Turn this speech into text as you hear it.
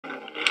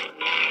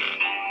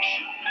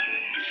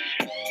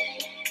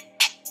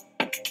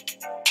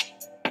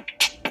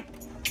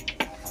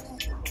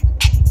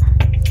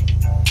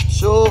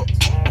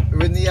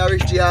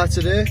GR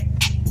today.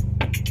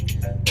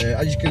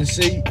 As you can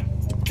see,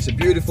 it's a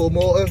beautiful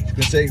motor. Just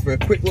going to take it for a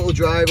quick little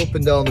drive up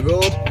and down the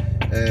road.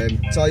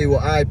 Tell you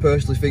what I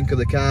personally think of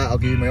the car. I'll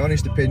give you my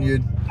honest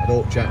opinion. I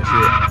don't chat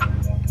shit.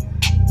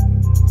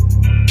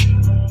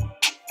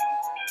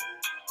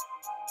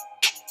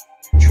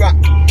 Track.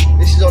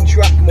 This is on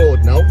track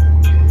mode now.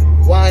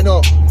 Why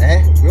not?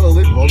 We all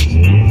live once.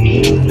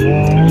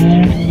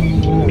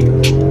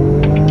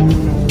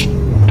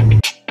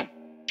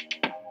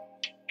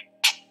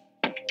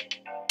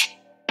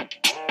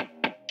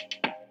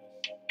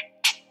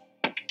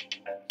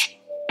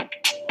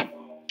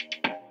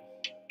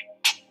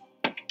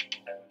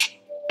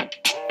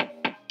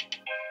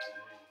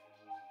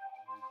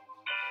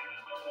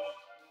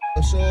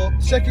 So,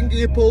 second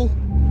gear pull,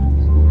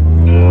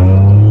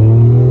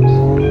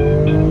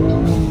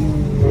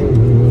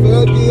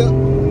 third gear,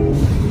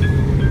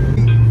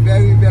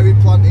 very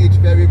planted,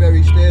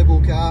 very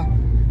stable car.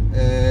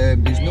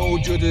 There's no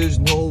judders,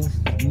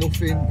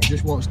 nothing. It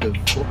just wants to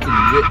fucking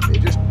rip.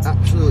 It just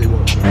absolutely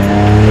wants to rip.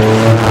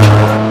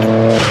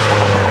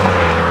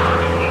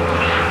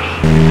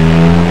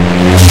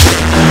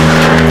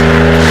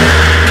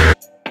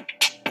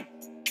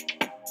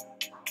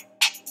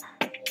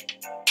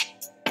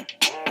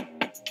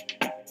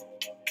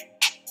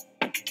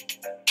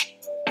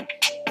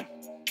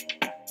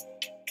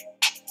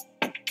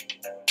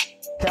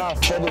 Car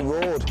for the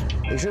road,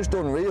 it's just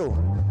unreal.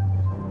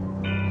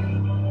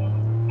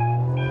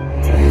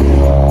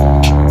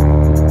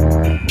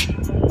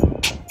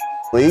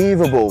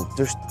 Unbelievable.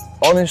 Just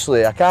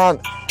honestly, I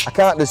can't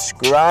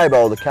describe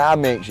how the car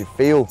makes you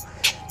feel.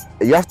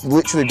 You have to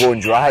literally go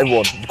and drive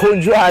one. Go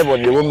and drive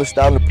one, you'll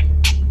understand.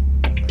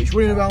 It's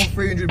running around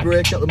 300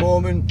 brake at the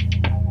moment,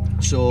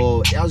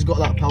 so it has got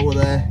that power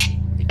there.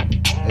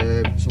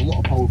 So a lot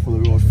of power for the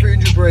road.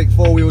 300 brake,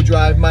 4-wheel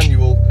drive,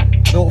 manual.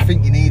 I don't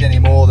think you need any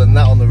more than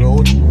that on the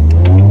road.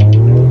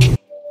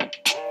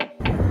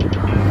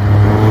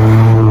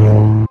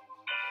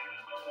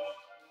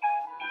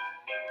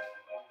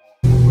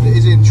 But it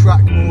is in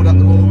track mode at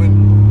the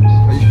moment.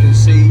 As you can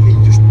see,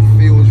 it just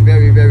feels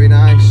very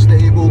nice,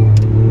 stable.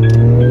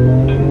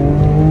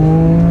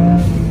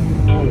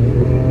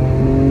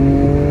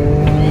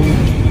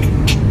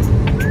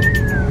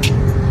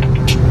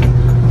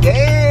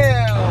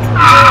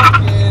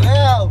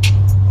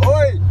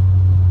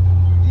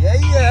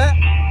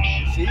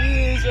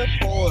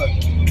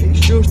 It's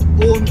just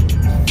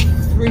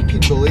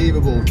freaking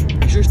believable.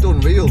 It's just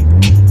unreal.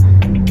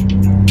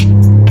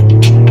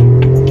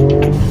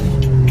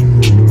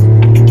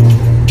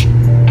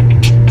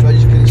 So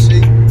as you can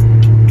see,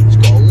 it's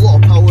got a lot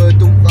of power,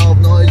 dump valve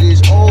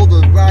noises, all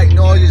the right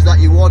noises that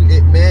you want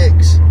it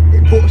makes.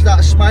 It puts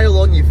that smile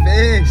on your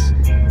face.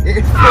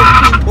 It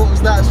fucking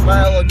puts that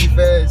smile on your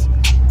face.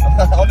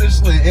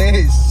 Honestly, it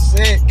is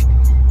sick.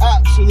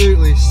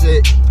 Absolutely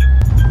sick.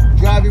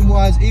 Driving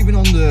wise, even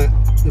on the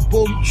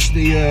bumps,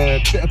 the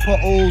bit of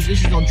potholes,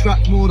 this is on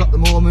track mode at the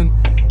moment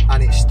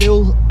and it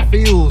still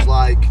feels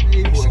like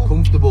it's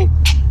comfortable.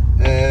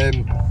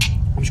 I'm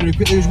just going to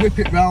quickly just whip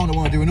it round. I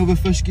want to do another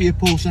first gear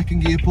pull,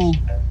 second gear pull,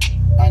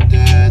 and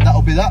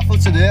that'll be that for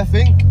today, I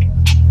think.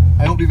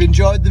 I hope you've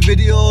enjoyed the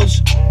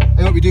videos.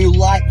 I hope you do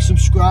like,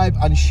 subscribe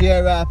and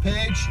share our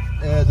page,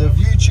 the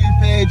YouTube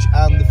page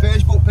and the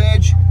Facebook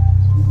page.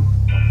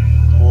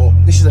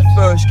 But this is a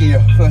first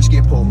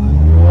gear pull.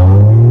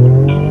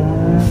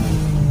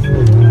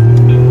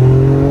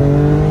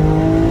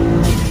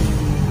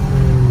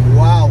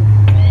 Wow,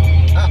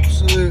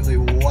 absolutely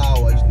wow,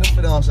 there's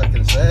nothing else I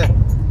can say.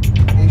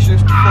 It's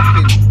just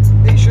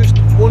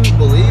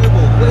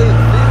unbelievable the way it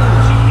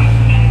feels.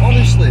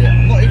 Honestly,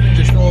 I'm not even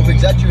just over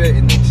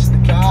exaggerating this. The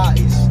car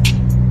it's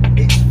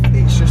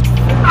just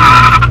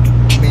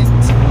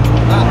mint,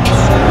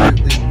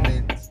 absolutely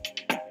mint.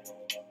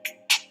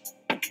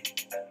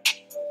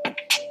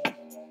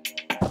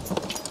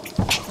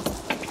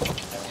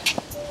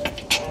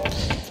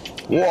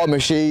 What a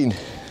machine.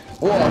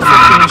 What a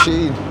fucking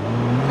machine.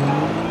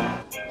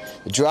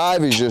 The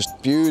drive is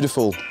just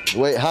beautiful. The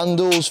way it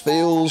handles,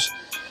 feels,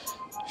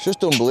 it's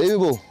just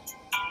unbelievable.